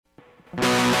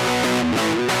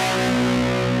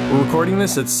We're recording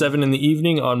this at 7 in the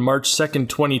evening on March 2nd,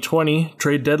 2020.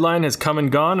 Trade deadline has come and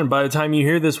gone, and by the time you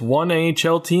hear this, one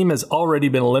AHL team has already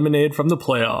been eliminated from the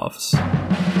playoffs.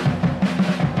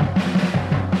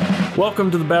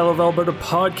 Welcome to the Battle of Alberta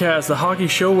podcast, the hockey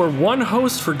show where one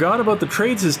host forgot about the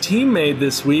trades his team made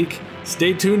this week.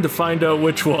 Stay tuned to find out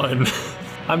which one.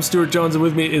 I'm Stuart Jones, and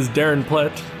with me is Darren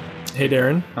Plett. Hey,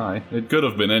 Darren. Hi. It could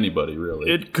have been anybody,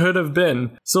 really. It could have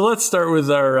been. So let's start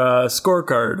with our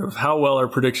scorecard of how well our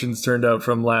predictions turned out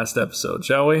from last episode,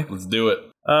 shall we? Let's do it.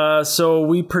 So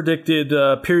we predicted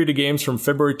a period of games from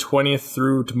February 20th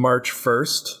through to March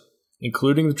 1st,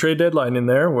 including the trade deadline in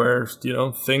there where,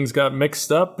 things got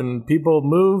mixed up and people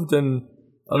moved and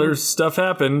other stuff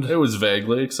happened. It was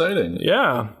vaguely exciting.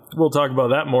 Yeah. We'll talk about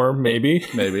that more, maybe.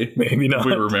 Maybe. Maybe not. If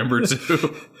we remember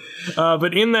to.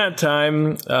 But in that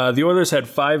time, the Oilers had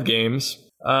 5 games.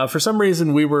 For some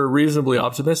reason, we were reasonably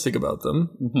optimistic about them.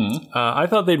 Mm-hmm. I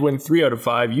thought they'd win 3 out of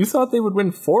 5. You thought they would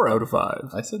win 4 out of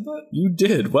 5. I said that? You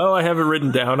did. Well, I have it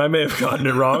written down. I may have gotten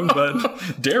it wrong, but...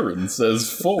 Darren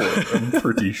says 4, I'm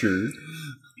pretty sure.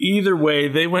 Either way,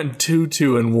 they went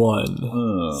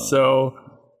 2-2-1. So,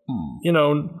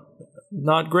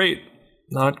 not great.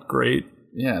 Not great.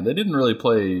 Yeah, they didn't really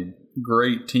play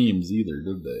great teams either,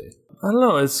 did they? I don't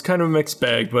know. It's kind of a mixed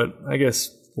bag, but I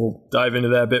guess we'll dive into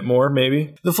that a bit more,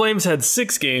 maybe. The Flames had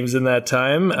 6 games in that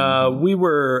time. We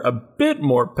were a bit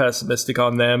more pessimistic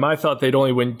on them. I thought they'd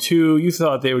only win 2. You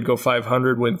thought they would go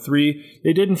 500, win 3.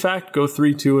 They did, in fact, go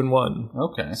 3-2-1.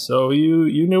 Okay. So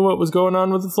you knew what was going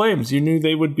on with the Flames. You knew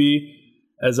they would be,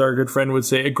 as our good friend would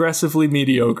say, aggressively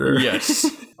mediocre.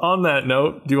 Yes. On that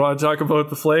note, do you want to talk about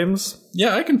the Flames?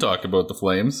 Yeah, I can talk about the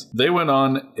Flames. They went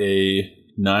on a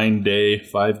 9-day,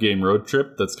 5-game road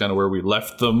trip. That's kind of where we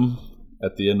left them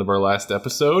at the end of our last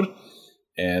episode.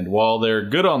 And while they're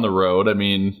good on the road,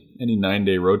 any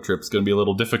 9-day road trip is going to be a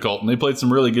little difficult. And they played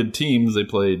some really good teams. They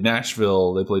played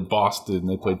Nashville, they played Boston,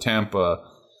 they played Tampa.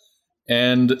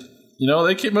 And,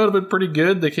 they came out of it pretty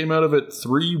good. They came out of it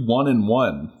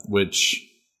 3-1-1, which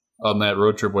on that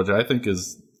road trip, which I think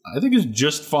is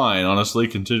just fine, honestly,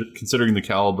 considering the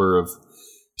caliber of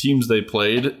teams they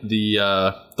played.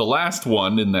 The last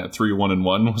one in that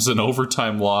 3-1-1 was an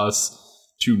overtime loss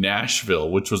to Nashville,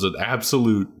 which was an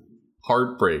absolute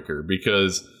heartbreaker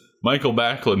because Michael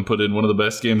Backlund put in one of the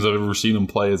best games I've ever seen him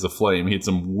play as a Flame. He had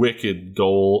some wicked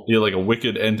goal, like a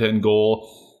wicked end-to-end goal,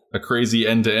 a crazy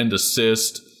end-to-end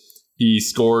assist. He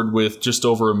scored with just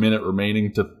over a minute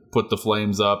remaining to put the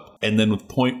Flames up, and then with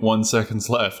 0.1 seconds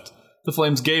left, the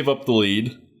Flames gave up the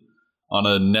lead on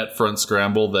a net front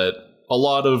scramble that a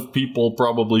lot of people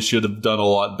probably should have done a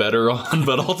lot better on,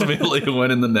 but ultimately it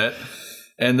went in the net.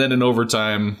 And then in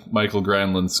overtime, Michael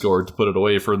Granlund scored to put it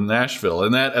away for Nashville.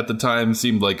 And that at the time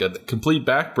seemed like a complete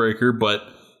backbreaker, but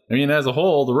as a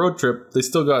whole, the road trip, they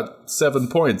still got 7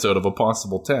 points out of a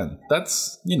possible 10.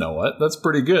 That's, that's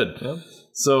pretdy good. Yep.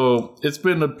 So it's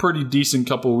been a pretty decent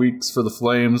couple weeks for the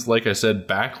Flames. Like I said,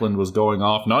 Backlund was going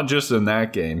off, not just in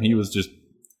that game. He was just,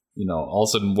 all of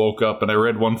a sudden woke up. And I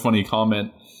read one funny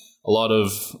comment. A lot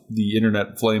of the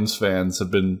internet Flames fans have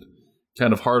been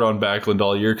kind of hard on Backlund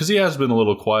all year because he has been a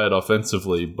little quiet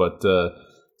offensively. But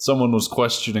someone was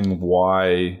questioning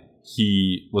why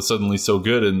he was suddenly so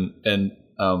good. And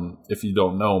if you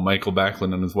don't know, Michael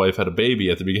Backlund and his wife had a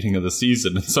baby at the beginning of the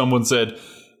season. And someone said,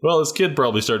 well, his kid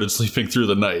probably started sleeping through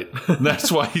the night. And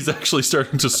that's why he's actually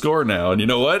starting to score now. And you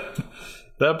know what?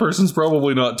 That person's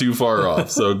probably not too far off.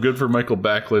 So good for Michael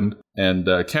Backlund. And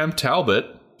Cam Talbot,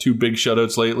 2 big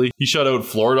shutouts lately. He shut out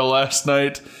Florida last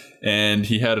night. And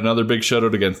he had another big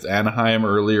shutout against Anaheim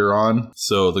earlier on.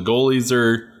 So the goalies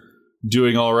are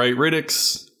doing all right.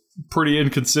 Riddick's pretty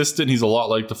inconsistent. He's a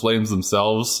lot like the Flames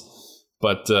themselves.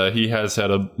 But he has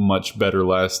had a much better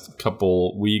last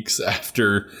couple weeks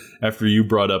after you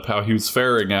brought up how he was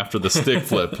faring after the stick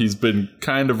flip. He's been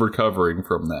kind of recovering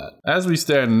from that. As we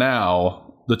stand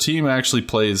now, the team actually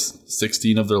plays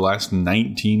 16 of their last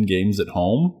 19 games at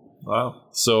home. Wow.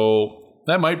 So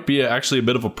that might be actually a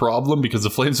bit of a problem because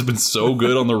the Flames have been so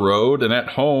good on the road. And at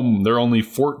home, they're only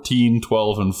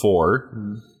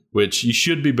 14-12-4, which you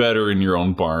should be better in your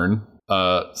own barn.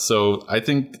 So I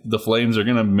think the Flames are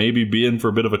going to maybe be in for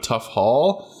a bit of a tough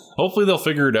haul. Hopefully they'll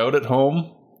figure it out at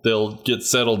home. They'll get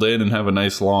settled in and have a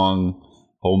nice long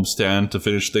homestand to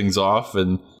finish things off.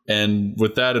 And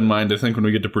with that in mind, I think when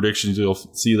we get to predictions, you'll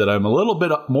see that I'm a little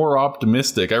bit more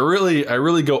optimistic. I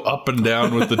really go up and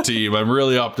down with the team. I'm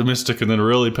really optimistic and then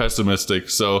really pessimistic.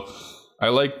 So I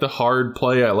like the hard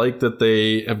play. I like that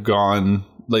they have gone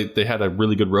like they had a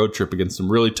really good road trip against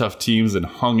some really tough teams and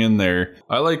hung in there.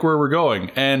 I like where we're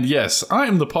going. And yes,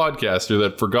 I'm the podcaster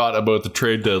that forgot about the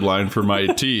trade deadline for my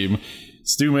team.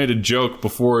 Stu made a joke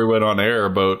before we went on air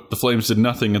about the Flames did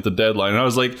nothing at the deadline. And I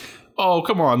was like, oh,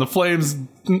 come on, the Flames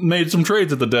made some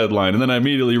trades at the deadline. And then I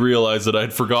immediately realized that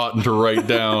I'd forgotten to write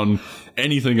down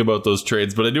anything about those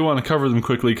trades. But I do want to cover them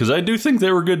quickly because I do think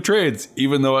they were good trades,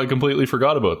 even though I completely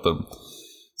forgot about them.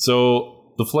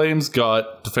 So the Flames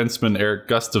got defenseman Erik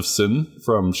Gustafsson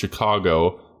from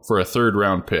Chicago for a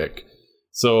third-round pick.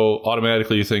 So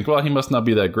automatically you think, well, he must not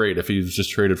be that great if he was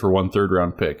just traded for one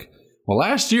third-round pick. Well,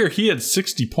 last year he had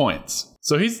 60 points.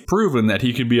 So he's proven that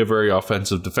he can be a very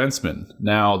offensive defenseman.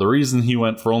 Now, the reason he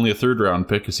went for only a third-round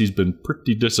pick is he's been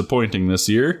pretty disappointing this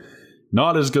year.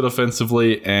 Not as good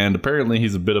offensively, and apparently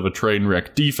he's a bit of a train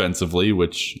wreck defensively,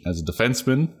 which, as a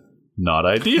defenseman, not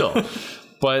ideal.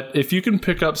 But if you can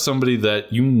pick up somebody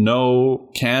that you know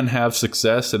can have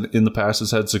success, and in the past has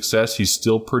had success, he's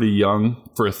still pretty young,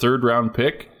 for a third-round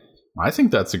pick, I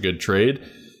think that's a good trade.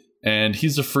 And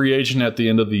he's a free agent at the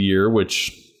end of the year,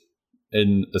 which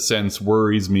in a sense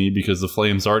worries me because the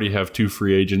Flames already have two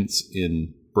free agents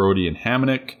in Brody and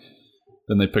Hamonic.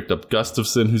 Then they picked up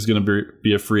Gustafsson, who's going to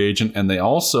be a free agent, and they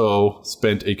also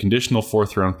spent a conditional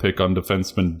fourth-round pick on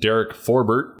defenseman Derek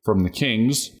Forbort from the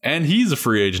Kings, and he's a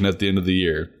free agent at the end of the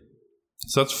year.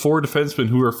 So that's 4 defensemen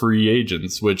who are free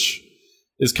agents, which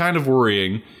is kind of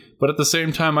worrying. But at the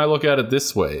same time, I look at it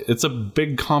this way. It's a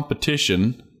big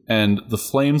competition, and the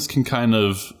Flames can kind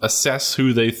of assess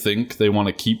who they think they want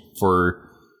to keep for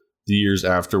the years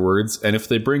afterwards. And if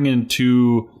they bring in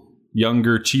 2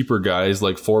 younger, cheaper guys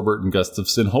like Forbort and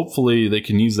Gustafsson, hopefully they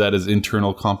can use that as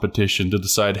internal competition to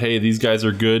decide, hey, these guys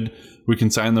are good. We can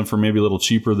sign them for maybe a little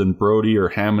cheaper than Brody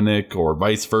or Hamonic or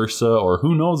vice versa, or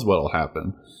who knows what'll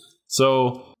happen.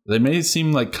 So they may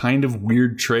seem like kind of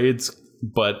weird trades,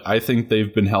 but I think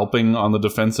they've been helping on the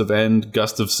defensive end.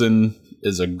 Gustafsson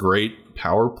is a great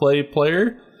power play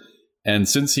player, and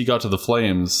since he got to the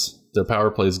Flames, their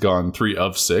power play's gone 3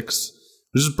 of 6,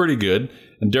 which is pretty good.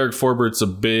 And Derek Forbort's a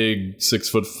big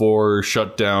 6'4",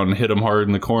 shut down, hit him hard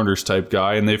in the corners type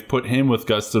guy, and they've put him with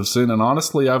Gustafsson, and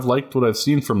honestly, I've liked what I've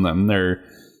seen from them. They're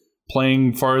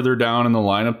playing farther down in the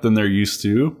lineup than they're used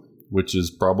to, which is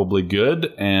probably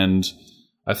good, and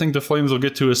I think the Flames will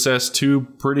get to assess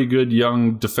 2 pretty good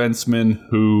young defensemen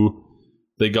who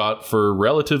they got for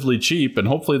relatively cheap, and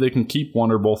hopefully they can keep one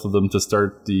or both of them to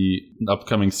start the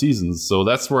upcoming seasons. So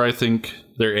that's where I think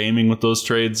they're aiming with those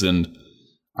trades, and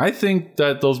I think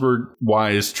that those were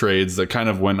wise trades that kind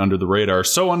of went under the radar.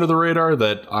 So under the radar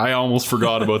that I almost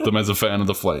forgot about them as a fan of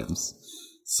the Flames.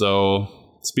 So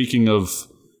speaking of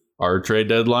our trade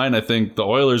deadline, I think the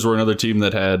Oilers were another team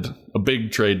that had a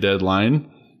big trade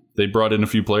deadline. They brought in a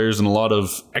few players, and a lot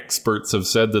of experts have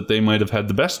said that they might have had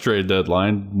the best trade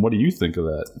deadline. What do you think of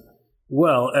that?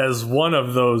 Well, as one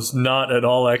of those not at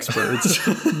all experts.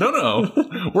 No,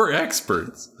 we're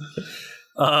experts.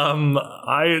 Holland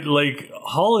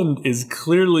is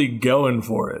clearly going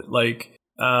for it. Like,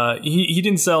 he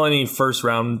didn't sell any first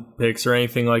round picks or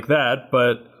anything like that,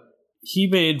 but he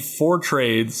made 4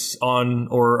 trades on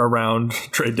or around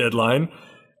trade deadline,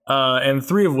 and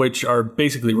 3 of which are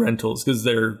basically rentals because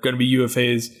they're going to be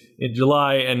UFAs in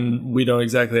July, and we don't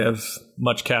exactly have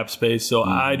much cap space. So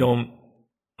I don't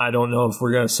know if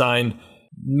we're going to sign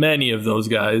many of those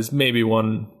guys. Maybe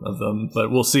one of them,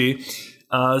 but we'll see.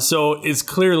 So it's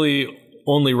clearly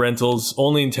only rentals,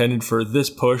 only intended for this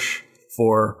push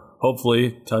for,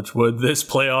 hopefully, touch wood, this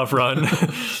playoff run.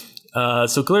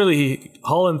 So clearly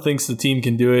Holland thinks the team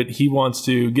can do it. He wants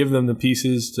to give them the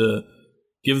pieces to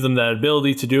give them that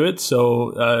ability to do it.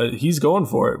 So he's going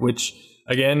for it, which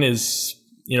again is,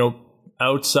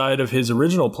 outside of his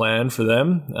original plan for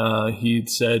them. He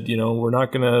said, we're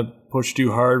not going to push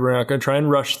too hard. We're not going to try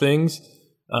and rush things.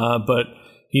 But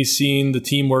he's seen the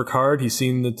team work hard. He's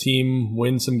seen the team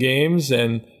win some games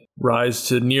and rise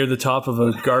to near the top of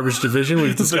a garbage division.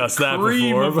 We've discussed that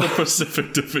before. Of the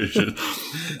Pacific Division.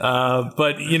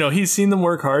 But he's seen them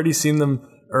work hard. He's seen them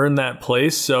earn that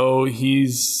place. So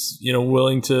he's,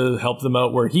 willing to help them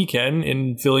out where he can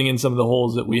in filling in some of the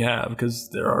holes that we have, because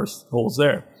there are holes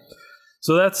there.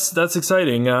 So that's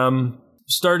exciting.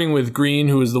 Starting with Green,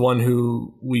 who is the one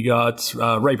who we got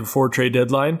right before trade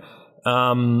deadline.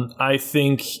 I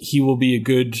think he will be a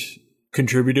good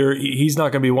contributor. He's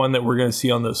not going to be one that we're going to see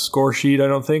on the score sheet, I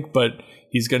don't think, but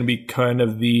he's going to be kind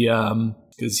of the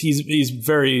because he's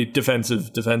very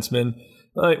defensive defenseman.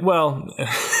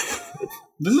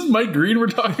 This is Mike Green we're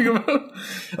talking about?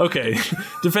 Okay,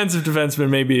 defensive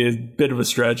defenseman may be a bit of a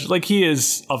stretch. Like, he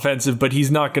is offensive, but he's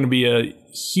not going to be a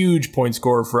huge point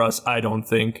scorer for us, I don't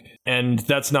think. And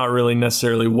that's not really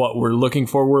necessarily what we're looking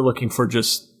for. We're looking for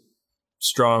just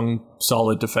strong,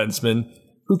 solid defensemen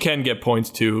who can get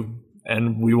points too.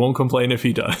 and we won't complain if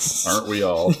he does. Aren't we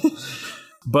all?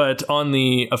 But on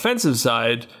the offensive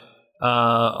side,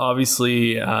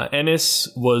 obviously Ennis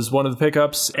was one of the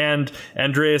pickups, and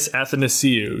Andreas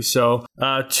Athanasiou. So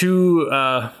two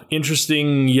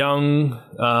interesting young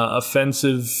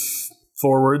offensive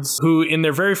forwards who in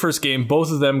their very first game,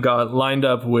 both of them got lined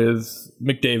up with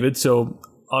McDavid. So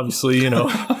obviously,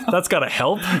 that's got to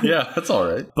help. Yeah, that's all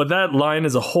right. But that line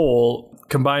as a whole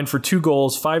combined for 2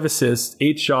 goals, 5 assists,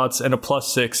 8 shots, and a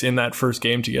 +6 in that first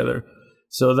game together.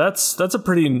 So that's a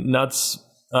pretty nuts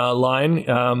line,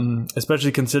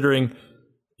 especially considering,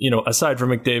 aside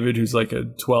from McDavid, who's like a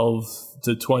 12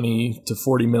 to 20 to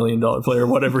 $40 million player,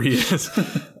 whatever he is,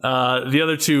 the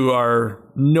other two are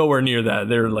nowhere near that.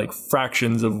 They're like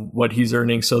fractions of what he's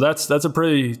earning. So that's a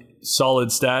pretty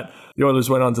solid stat. The Oilers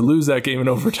went on to lose that game in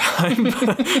overtime.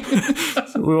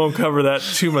 So we won't cover that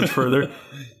too much further.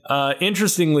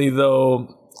 Interestingly,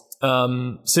 though,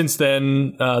 since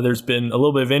then, there's been a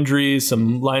little bit of injuries,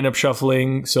 some lineup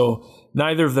shuffling. So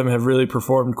neither of them have really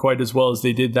performed quite as well as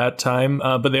they did that time,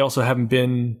 but they also haven't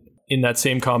been in that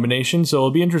same combination. So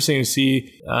it'll be interesting to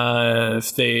see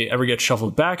if they ever get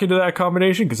shuffled back into that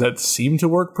combination, because that seemed to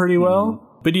work pretty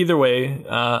well. But either way,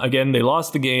 again, they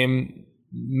lost the game.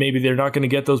 Maybe they're not going to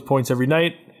get those points every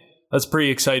night. That's a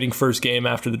pretty exciting first game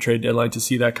after the trade deadline to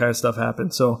see that kind of stuff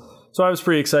happen. So I was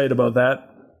pretty excited about that.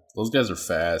 Those guys are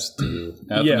fast, too.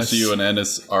 Athanasiou and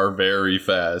Ennis are very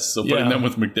fast. So putting them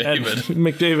with McDavid. And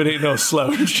McDavid ain't no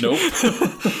slouch. Nope.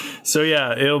 So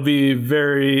yeah, it'll be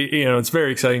very, it's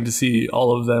very exciting to see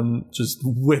all of them just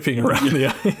whipping around the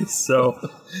ice. So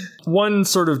one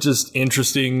sort of just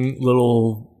interesting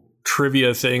little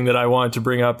trivia thing that I wanted to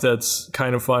bring up that's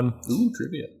kind of fun. Ooh,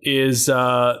 trivia. Is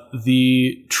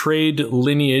the trade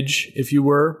lineage, if you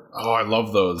were. Oh, I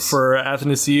love those. For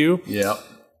Athanasiou. Yeah.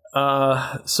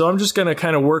 So I'm just going to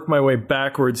kind of work my way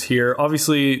backwards here.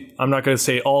 Obviously, I'm not going to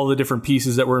say all the different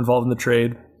pieces that were involved in the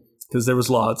trade, because there was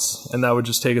lots, and that would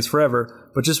just take us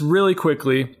forever. But just really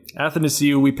quickly,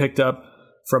 Athanasiou we picked up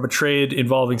from a trade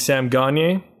involving Sam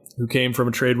Gagner, who came from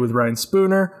a trade with Ryan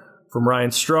Spooner, from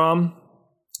Ryan Strom,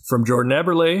 from Jordan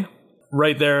Eberle.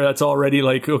 Right there, that's already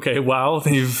like, okay, wow,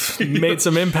 they've made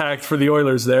some impact for the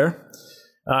Oilers there.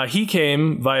 He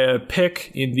came via a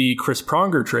pick in the Chris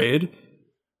Pronger trade,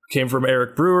 came from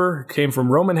Eric Brewer, who came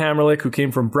from Roman Hamrlik, who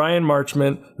came from Brian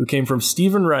Marchment, who came from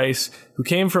Stephen Rice, who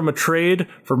came from a trade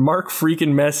for Mark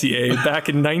freaking Messier back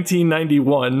in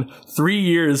 1991, 3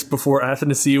 years before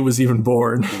Athanasiou was even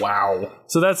born. Wow.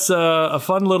 So that's a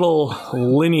fun little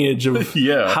lineage of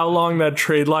how long that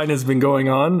trade line has been going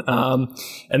on.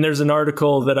 And there's an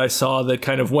article that I saw that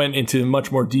kind of went into much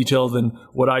more detail than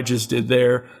what I just did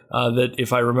there, that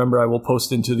if I remember, I will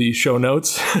post into the show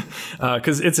notes,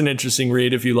 because it's an interesting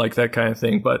read if you like that kind of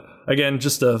thing. But again,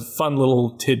 just a fun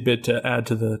little tidbit to add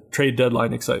to the trade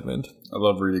deadline excitement. I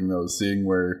love reading those, seeing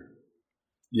where,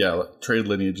 trade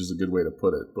lineage is a good way to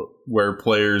put it, but where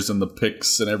players and the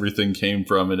picks and everything came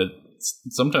from, and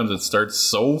sometimes it starts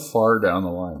so far down the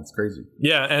line. It's crazy.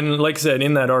 Yeah, and like I said,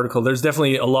 in that article, there's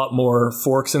definitely a lot more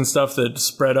forks and stuff that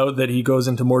spread out that he goes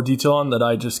into more detail on that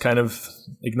I just kind of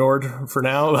ignored for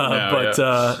now.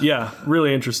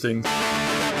 Really interesting.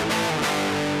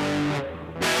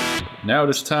 Now it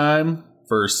is time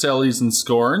for Sellies and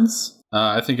Scorns.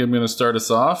 I think I'm going to start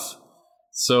us off.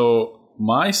 So,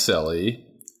 my Selly,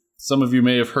 some of you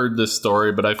may have heard this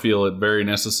story, but I feel it very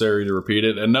necessary to repeat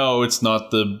it. And no, it's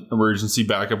not the emergency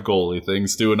backup goalie thing.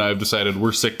 Stu and I have decided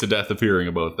we're sick to death of hearing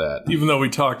about that. Even though we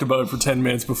talked about it for 10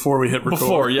 minutes before we hit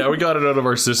record. We got it out of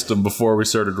our system before we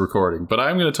started recording. But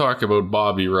I'm going to talk about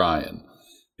Bobby Ryan,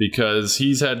 because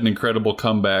he's had an incredible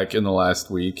comeback in the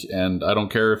last week. And I don't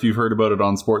care if you've heard about it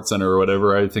on SportsCenter or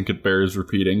whatever, I think it bears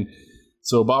repeating.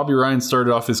 So Bobby Ryan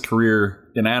started off his career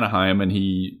in Anaheim, and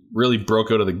he really broke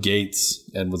out of the gates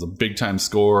and was a big-time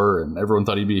scorer, and everyone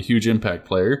thought he'd be a huge impact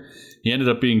player. He ended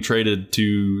up being traded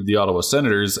to the Ottawa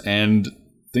Senators, and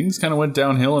things kind of went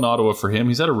downhill in Ottawa for him.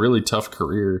 He's had a really tough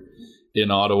career in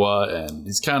Ottawa, and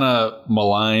he's kind of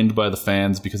maligned by the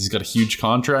fans because he's got a huge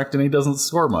contract and he doesn't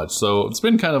score much. So it's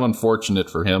been kind of unfortunate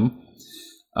for him.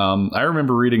 I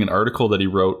remember reading an article that he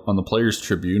wrote on the Players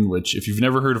Tribune, which if you've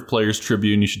never heard of Players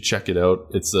Tribune, you should check it out.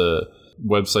 It's a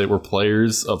website where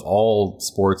players of all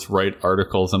sports write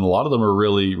articles, and a lot of them are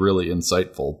really, really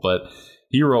insightful. But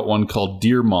he wrote one called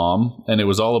Dear Mom, and it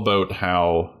was all about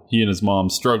how he and his mom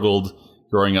struggled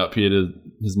growing up.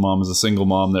 His mom was a single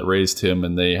mom that raised him,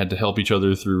 and they had to help each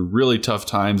other through really tough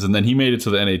times, and then he made it to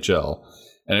the NHL.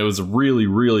 And it was a really,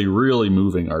 really, really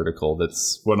moving article.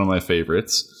 That's one of my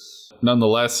favorites.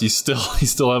 Nonetheless, he's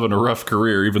still having a rough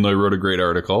career, even though he wrote a great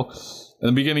article. And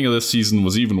the beginning of this season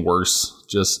was even worse.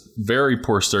 just very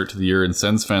poor start to the year, and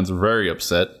Sens fans were very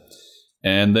upset.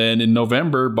 And then in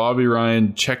November, Bobby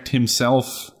Ryan checked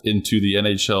himself into the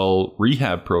NHL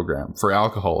rehab program for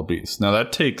alcohol abuse. Now,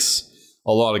 that takes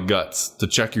a lot of guts to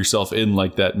check yourself in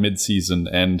like that mid-season.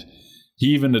 And he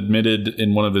even admitted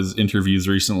in one of his interviews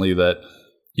recently that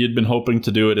he had been hoping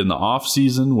to do it in the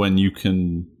off-season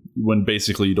when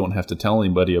basically you don't have to tell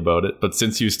anybody about it. But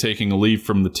since he was taking a leave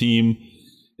from the team,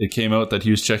 it came out that he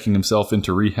was checking himself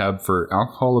into rehab for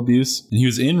alcohol abuse. And he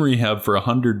was in rehab for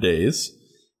 100 days.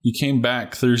 He came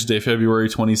back Thursday, February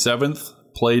 27th,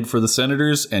 played for the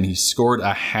Senators, and he scored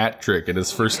a hat trick in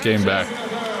his first game back.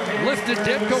 Lifted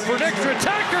Demko for an extra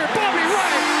attacker. Bobby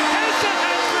Ryan has the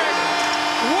hat trick.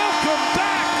 Welcome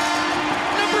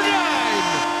back, number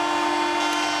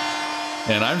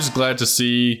 9. And I'm just glad to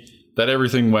see that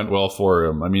everything went well for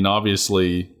him. I mean,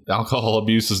 obviously, alcohol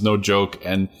abuse is no joke,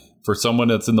 and for someone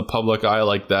that's in the public eye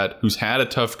like that, who's had a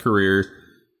tough career,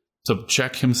 to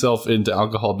check himself into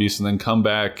alcohol abuse and then come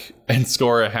back and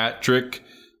score a hat trick,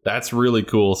 that's really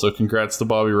cool. So congrats to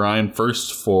Bobby Ryan,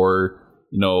 first for,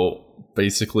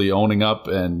 basically owning up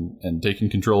and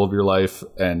taking control of your life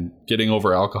and getting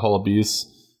over alcohol abuse.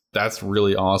 That's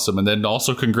really awesome. And then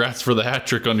also congrats for the hat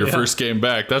trick on your first game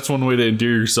back. That's one way to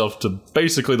endear yourself to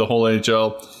basically the whole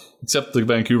NHL, except the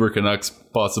Vancouver Canucks,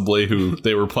 possibly, who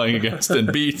they were playing against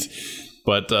and beat.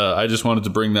 But I just wanted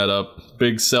to bring that up.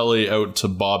 Big Selly out to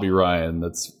Bobby Ryan.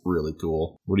 That's really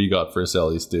cool. What do you got for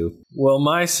Selly, Stu? Well,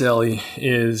 my Selly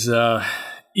is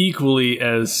equally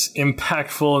as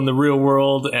impactful in the real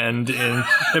world and in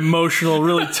emotional,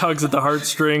 really tugs at the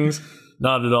heartstrings.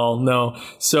 Not at all, no.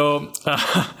 So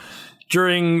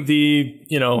during the,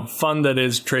 fun that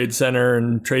is Trade Center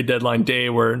and Trade Deadline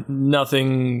Day, where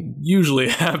nothing usually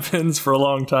happens for a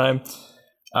long time,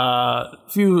 a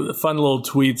few fun little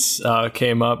tweets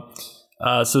came up.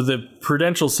 So the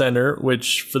Prudential Center,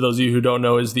 which for those of you who don't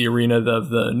know is the arena of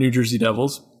the New Jersey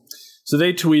Devils. So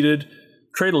they tweeted,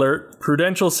 "Trade alert,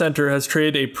 Prudential Center has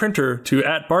traded a printer to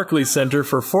 @Barclays Center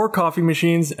for 4 coffee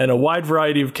machines and a wide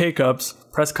variety of K-Cups,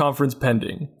 press conference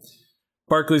pending."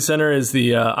 Barclays Center is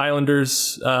the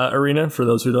Islanders arena, for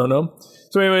those who don't know.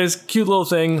 So anyways, cute little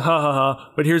thing, ha ha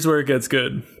ha, but here's where it gets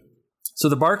good. So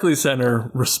the Barclays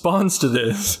Center responds to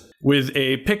this with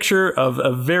a picture of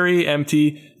a very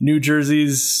empty New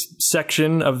Jersey's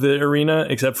section of the arena,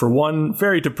 except for one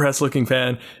very depressed looking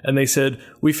fan. And they said,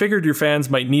 "We figured your fans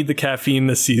might need the caffeine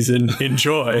this season.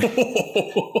 Enjoy."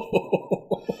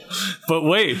 But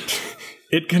wait,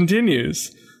 it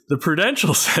continues. The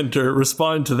Prudential Center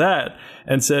responded to that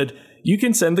and said, "You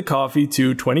can send the coffee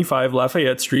to 25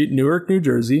 Lafayette Street, Newark, New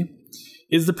Jersey.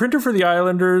 Is the printer for the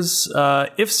Islanders?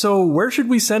 If so, where should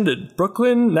we send it?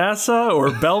 Brooklyn, Nassau, or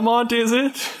Belmont, is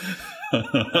it?"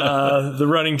 The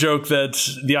running joke that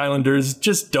the Islanders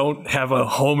just don't have a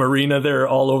home arena. They're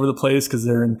all over the place because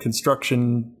they're in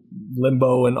construction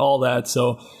limbo and all that.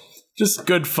 So just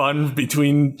good fun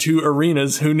between two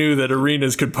arenas. Who knew that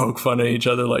arenas could poke fun at each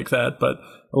other like that? But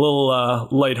a little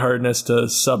lightheartedness to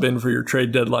sub in for your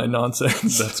trade deadline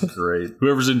nonsense. That's great.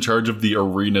 Whoever's in charge of the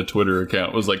Arena Twitter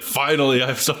account was like, finally, I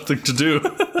have something to do.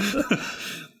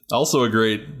 Also a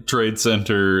great Trade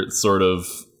Center sort of,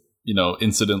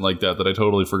 incident like that I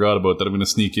totally forgot about that I'm going to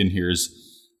sneak in here is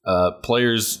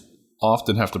players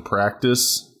often have to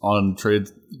practice on trade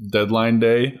deadline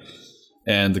day.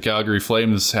 And the Calgary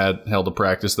Flames had held a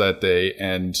practice that day.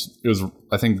 And it was,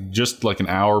 I think, just like an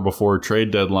hour before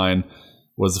trade deadline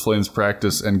was the Flames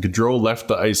practice, and Gaudreau left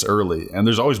the ice early. And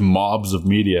there's always mobs of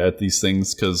media at these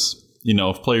things because,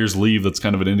 if players leave, that's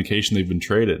kind of an indication they've been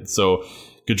traded. So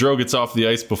Gaudreau gets off the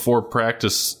ice before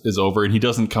practice is over, and he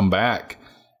doesn't come back.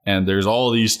 And there's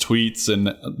all these tweets,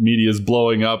 and media's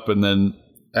blowing up, and then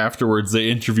afterwards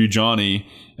they interview Johnny,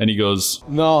 and he goes,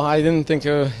 "No, I didn't think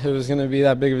it was going to be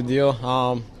that big of a deal.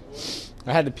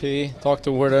 I had to pee, talked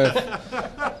to Woodard.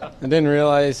 I didn't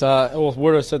realize,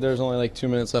 Woodard said there was only like 2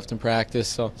 minutes left in practice,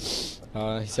 so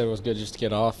he said it was good just to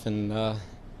get off, and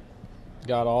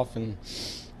got off, and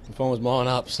the phone was blowing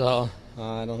up, so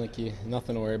I don't think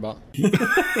nothing to worry about."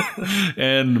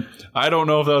 And I don't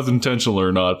know if that was intentional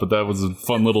or not, but that was a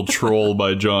fun little troll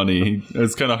by Johnny.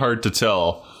 It's kind of hard to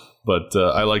tell, but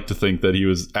I like to think that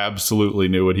he absolutely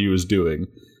knew what he was doing.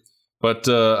 But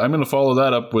I'm going to follow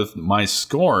that up with my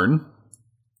scorn.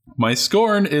 My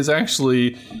scorn is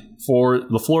actually for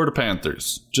the Florida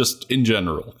Panthers, just in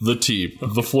general, the team,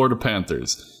 the Florida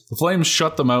Panthers. The Flames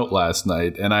shut them out last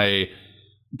night, and I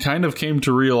kind of came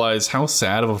to realize how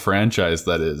sad of a franchise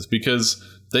that is, because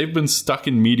they've been stuck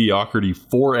in mediocrity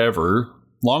forever,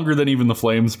 Longer than even the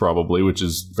Flames, probably, which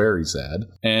is very sad.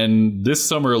 And this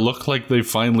summer, it looked like they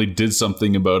finally did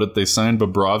something about it. They signed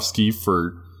Bobrovsky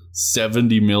for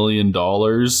 $70 million.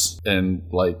 And,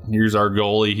 like, here's our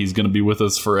goalie. He's going to be with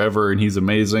us forever, and he's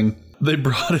amazing. They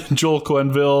brought in Joel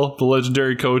Quenneville, the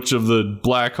legendary coach of the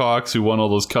Blackhawks, who won all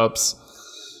those cups.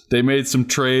 They made some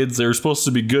trades. They were supposed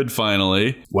to be good,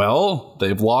 finally. Well,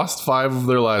 they've lost 5 of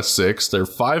their last 6. They're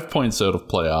 5 points out of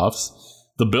playoffs.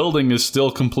 The building is still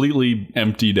completely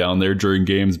empty down there during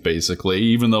games, basically,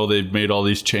 even though they've made all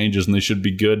these changes and they should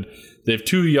be good. They have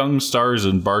 2 young stars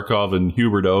in Barkov and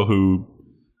Huberdeau who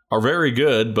are very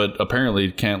good, but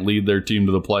apparently can't lead their team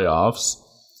to the playoffs.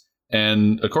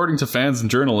 And according to fans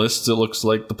and journalists, it looks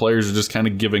like the players are just kind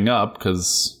of giving up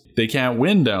because they can't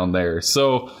win down there.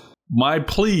 So my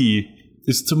plea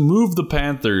is to move the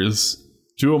Panthers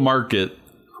to a market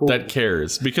that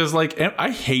cares, because like I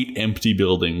hate empty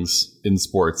buildings in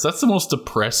sports. That's the most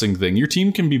depressing thing. Your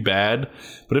team can be bad,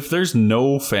 but if there's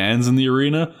no fans in the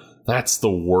arena, that's the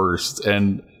worst.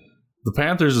 And the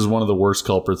Panthers is one of the worst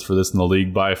culprits for this in the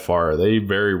league by far. They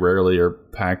very rarely are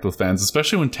packed with fans,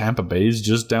 especially when Tampa Bay is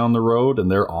just down the road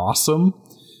and they're awesome.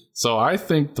 So I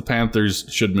think the Panthers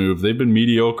should move. They've been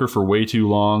mediocre for way too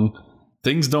long.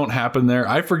 Things don't happen there.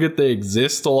 I forget they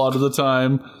exist a lot of the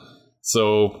time.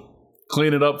 So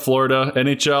clean it up, Florida.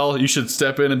 NHL, you should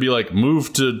step in and be like,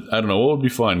 move to, I don't know, what would be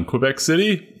fun? Quebec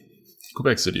City?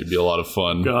 Quebec City would be a lot of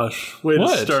fun. Gosh, way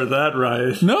to start that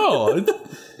right. No,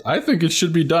 I think it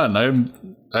should be done.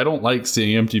 I don't like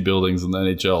seeing empty buildings in the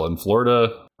NHL. And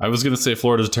Florida, I was going to say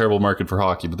Florida's a terrible market for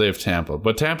hockey, but they have Tampa.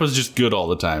 But Tampa's just good all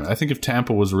the time. I think if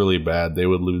Tampa was really bad, they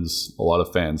would lose a lot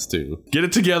of fans too. Get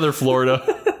it together, Florida.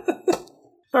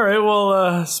 All right,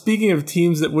 well, speaking of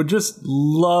teams that would just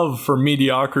love for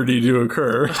mediocrity to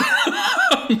occur.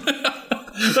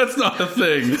 That's not a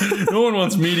thing. No one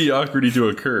wants mediocrity to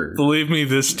occur. Believe me,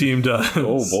 this team does.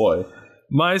 Oh, boy.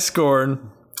 My scorn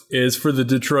is for the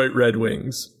Detroit Red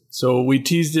Wings. So we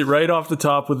teased it right off the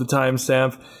top with the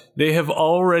timestamp. They have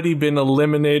already been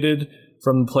eliminated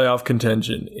from playoff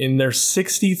contention in their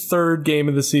 63rd game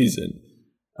of the season.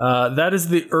 That is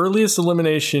the earliest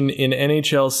elimination in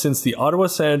NHL since the Ottawa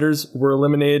Senators were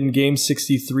eliminated in Game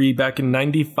 63 back in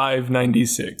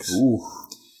 95-96.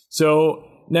 So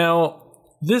now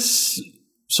this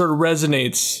sort of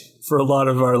resonates for a lot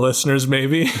of our listeners,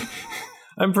 maybe.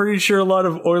 I'm pretty sure a lot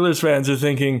of Oilers fans are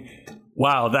thinking,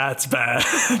 wow, that's bad.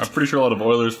 I'm pretty sure a lot of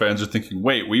Oilers fans are thinking,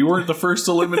 wait, we weren't the first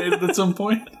eliminated at some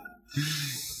point?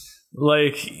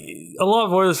 Like, a lot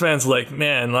of Oilers fans are like,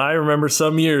 man, I remember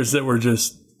some years that were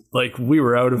just like, we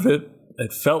were out of it.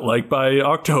 It felt like by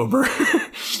October.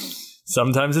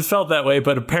 Sometimes it felt that way,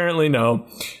 but apparently no.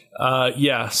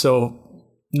 So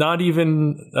not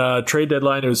even trade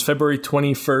deadline. It was February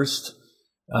 21st.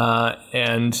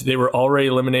 And they were already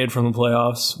eliminated from the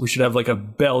playoffs. We should have like a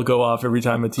bell go off every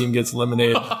time a team gets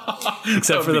eliminated.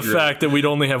 Except for the fact that we'd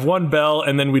only have one bell,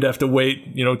 and then we'd have to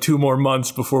wait, 2 more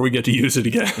months before we get to use it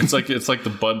again. It's like the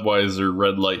Budweiser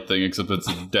red light thing, except it's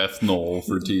a death knoll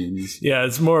for teams. Yeah,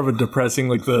 it's more of a depressing,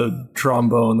 like the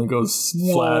trombone that goes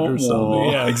flat or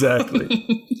something. Yeah,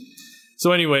 exactly.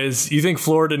 So anyways, you think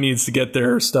Florida needs to get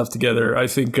their stuff together. I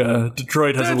think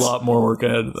Detroit has a lot more work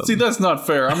ahead of them. See, that's not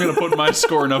fair. I'm going to put my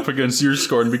scoring up against your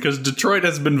scoring because Detroit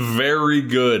has been very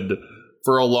good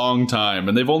for a long time,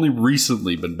 and they've only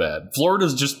recently been bad.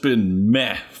 Florida's just been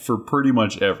meh for pretty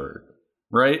much ever,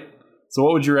 right? So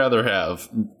what would you rather have?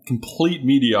 Complete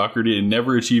mediocrity and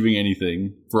never achieving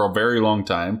anything for a very long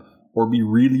time, or be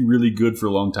really, really good for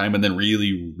a long time and then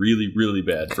really, really, really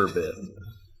bad for a bit?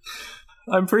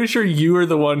 I'm pretty sure you are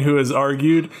the one who has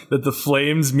argued that the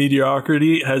Flames'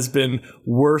 mediocrity has been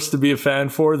worse to be a fan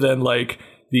for than, like,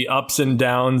 the ups and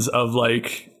downs of,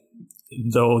 like,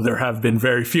 though there have been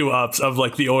very few ups, of,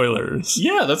 like, the Oilers.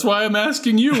 Yeah, that's why I'm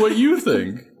asking you what you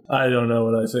think. I don't know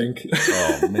what I think.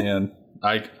 Oh, man.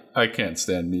 I can't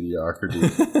stand mediocrity.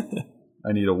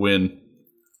 I need a win.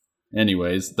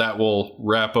 Anyways, that will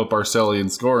wrap up our Selly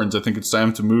and Scorns. I think it's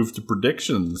time to move to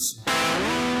predictions.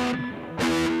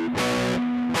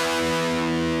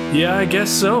 Yeah, I guess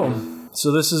so.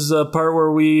 So this is a part where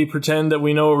we pretend that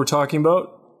we know what we're talking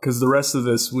about, because the rest of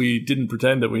this, we didn't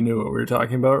pretend that we knew what we were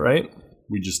talking about, right?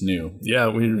 We just knew. Yeah,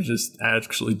 we just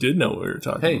actually did know what we were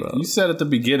talking about. Hey, you said at the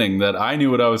beginning that I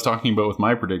knew what I was talking about with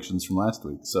my predictions from last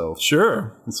week, so...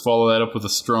 Sure. Let's follow that up with a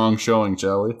strong showing,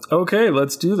 shall we? Okay,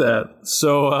 let's do that.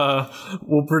 So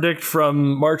we'll predict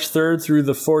from March 3rd through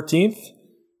the 14th.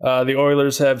 The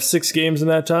Oilers have 6 games in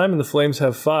that time, and the Flames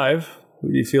have 5.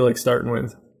 Who do you feel like starting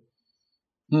with?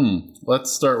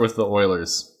 Let's start with the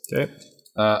Oilers. Okay.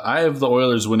 I have the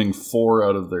Oilers winning 4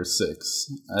 out of their 6.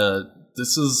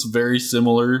 this is very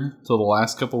similar to the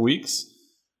last couple weeks.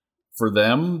 For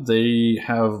them, they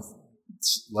have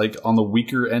like on the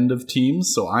weaker end of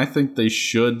teams, so I think they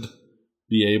should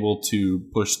be able to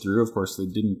push through. Of course, they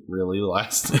didn't really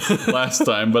last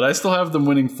time, but I still have them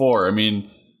winning 4. I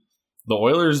mean, the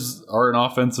Oilers are an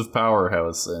offensive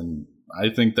powerhouse, and I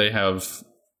think they have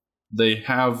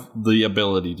the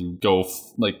ability to go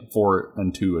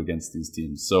 4-2 against these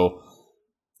teams. So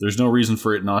there's no reason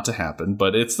for it not to happen,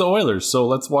 but it's the Oilers, so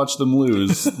let's watch them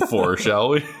lose 4, shall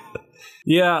we?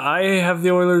 Yeah, I have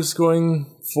the Oilers going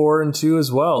 4-2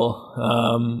 as well.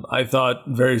 I thought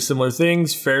very similar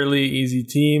things, fairly easy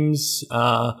teams.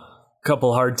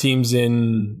 Couple hard teams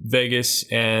in Vegas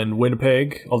and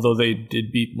Winnipeg, although they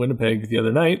did beat Winnipeg the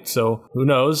other night, so who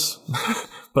knows?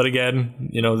 But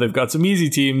again, they've got some easy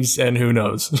teams, and who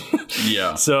knows?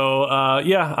 Yeah. So,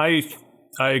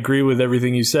 I agree with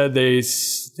everything you said. They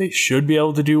should be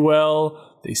able to do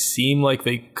well. They seem like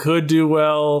they could do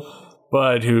well.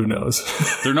 But who knows?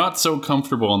 They're not so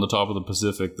comfortable on the top of the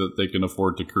Pacific that they can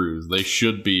afford to cruise. They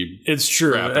should be. It's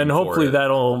true, and hopefully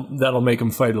that'll make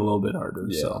them fight a little bit harder.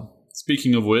 Yeah. So,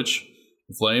 speaking of which,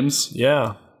 the Flames.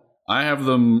 Yeah, I have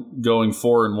them going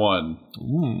 4-1.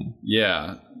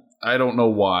 Yeah, I don't know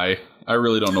why. I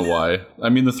really don't know why. I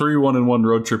mean, the 3-1-1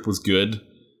 road trip was good.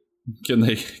 Can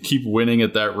they keep winning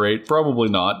at that rate? Probably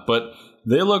not. But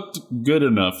they looked good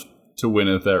enough to win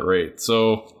at that rate.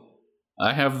 So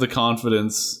I have the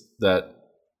confidence that,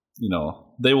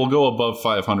 they will go above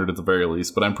 500 at the very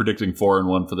least, but I'm predicting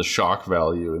 4-1 for the shock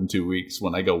value in 2 weeks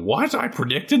when I go, what? I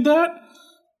predicted that?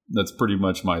 That's pretty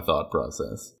much my thought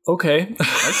process. Okay.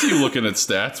 I see you looking at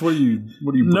stats. What are you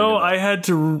No, I had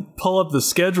to pull up the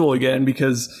schedule again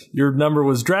because your number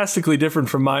was drastically different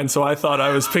from mine, so I thought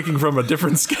I was picking from a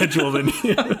different schedule than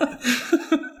you.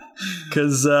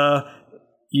 Because,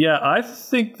 I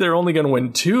think they're only going to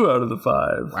win 2 out of the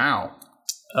 5. Wow.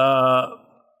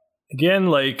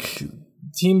 Again,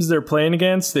 teams they're playing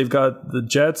against, they've got the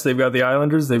Jets, they've got the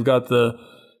Islanders, they've got the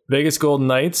Vegas Golden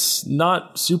Knights.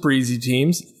 Not super easy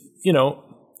teams.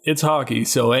 It's hockey,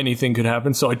 so anything could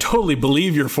happen. So I totally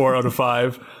believe you're 4 out of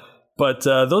 5. But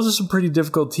those are some pretty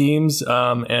difficult teams,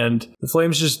 and the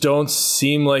Flames just don't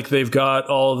seem like they've got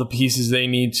all the pieces they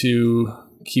need to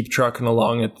keep trucking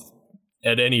along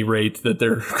at any rate that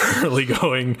they're currently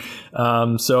going.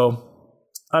 So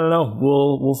I don't know.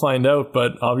 We'll find out.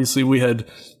 But obviously we had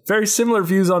very similar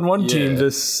views on one team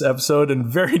this episode and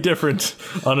very different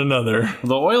on another.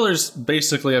 The Oilers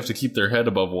basically have to keep their head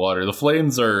above water. The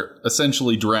Flames are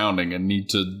essentially drowning and need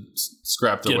to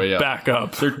scrap their way up. Back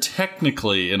up. They're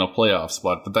technically in a playoff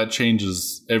spot, but that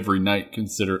changes every night,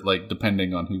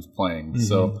 depending on who's playing. Mm-hmm.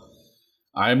 So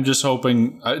I'm just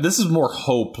hoping this is more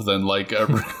hope than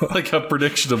a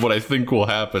prediction of what I think will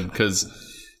happen, because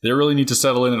they really need to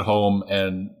settle in at home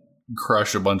and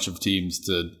crush a bunch of teams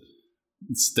to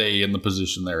stay in the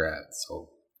position they're at. So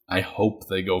I hope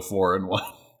they go 4-1.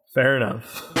 Fair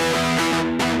enough.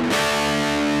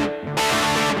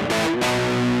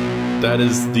 That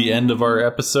is the end of our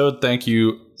episode. Thank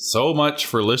you so much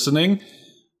for listening.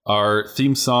 Our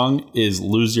theme song is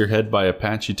Lose Your Head by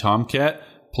Apache Tomcat.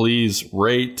 Please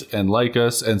rate and like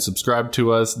us and subscribe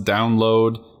to us,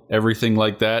 download, everything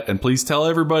like that. And please tell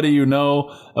everybody you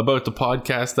know about the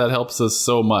podcast. That helps us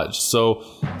so much. So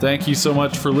thank you so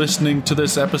much for listening to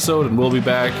this episode, and we'll be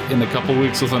back in a couple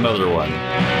weeks with another one.